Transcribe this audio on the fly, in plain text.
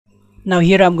Now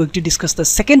here I'm going to discuss the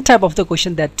second type of the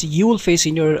question that you will face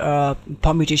in your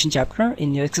permutation chapter,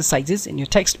 in your exercises, in your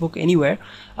textbook, anywhere.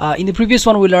 In the previous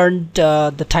one we learned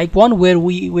the type 1 where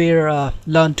we were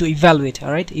learned to evaluate,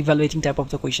 alright, evaluating type of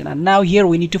the question, and now here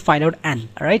we need to find out n,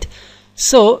 alright.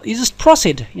 So you just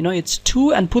proceed, it's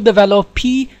 2 and put the value of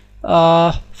p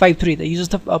 53. That uses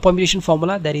the permutation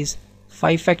formula, that is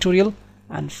 5 factorial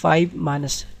and 5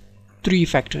 minus 3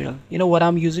 factorial. You know what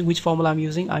I'm using, which formula I'm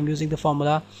using? I'm using the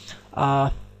formula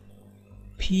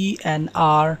p and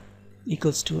r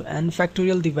equals to n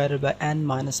factorial divided by n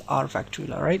minus r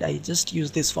factorial. Alright, I just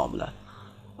use this formula.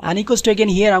 N equals to, again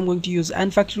here I'm going to use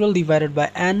n factorial divided by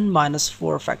n minus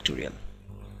 4 factorial.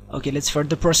 Okay, let's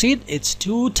further proceed. It's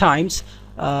 2 times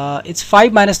it's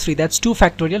 5 minus 3, that's 2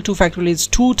 factorial. 2 factorial is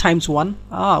 2 times 1.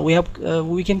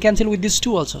 We can cancel with this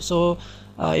 2 also. So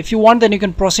if you want, then you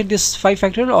can proceed this 5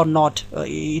 factorial or not.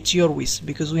 It's your wish,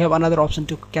 because we have another option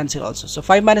to cancel also. So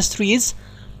 5 minus 3 is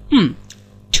 2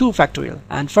 factorial,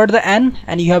 and further n,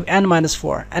 and you have n minus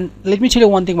 4. And let me tell you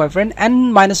one thing, my friend,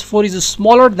 n minus 4 is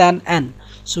smaller than n,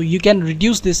 so you can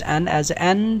reduce this n as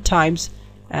n times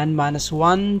n minus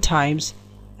 1 times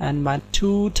n minus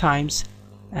 2 times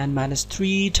n minus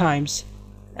 3 times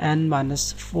n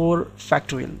minus 4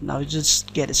 factorial. Now you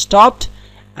just get stopped,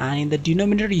 and in the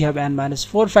denominator you have n minus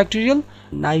 4 factorial.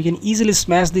 Now you can easily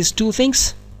smash these two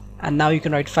things, and now you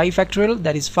can write 5 factorial,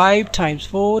 that is 5 times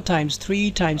 4 times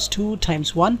 3 times 2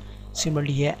 times 1.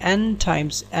 Similarly here, n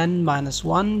times n minus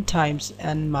 1 times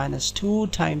n minus 2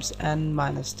 times n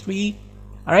minus 3.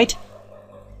 Alright,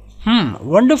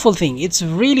 wonderful thing. It's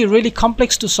really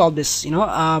complex to solve this,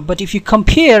 but if you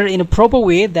compare in a proper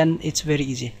way, then it's very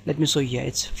easy. Let me show you here.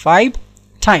 It's 5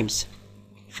 times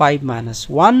 5 minus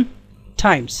 1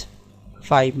 times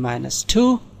 5 minus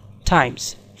 2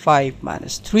 times 5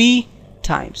 minus 3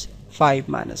 times 5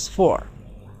 minus 4.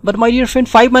 But my dear friend,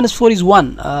 5 minus 4 is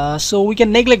 1, so we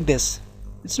can neglect this.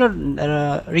 It's not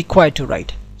required to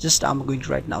write. Just I'm going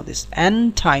to write now this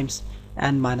n times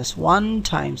n minus 1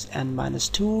 times n minus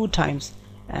 2 times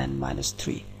n minus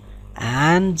 3,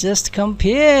 and just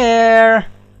compare.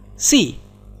 See,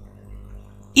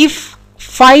 if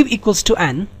 5 equals to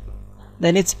n,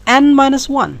 then it's n minus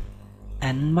 1,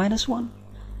 n minus 1,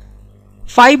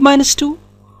 5 minus 2,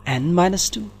 n minus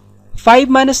 2, 5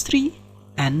 minus 3,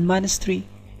 n minus 3.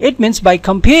 It means by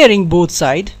comparing both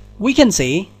sides, we can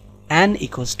say n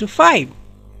equals to 5,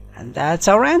 and that's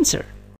our answer.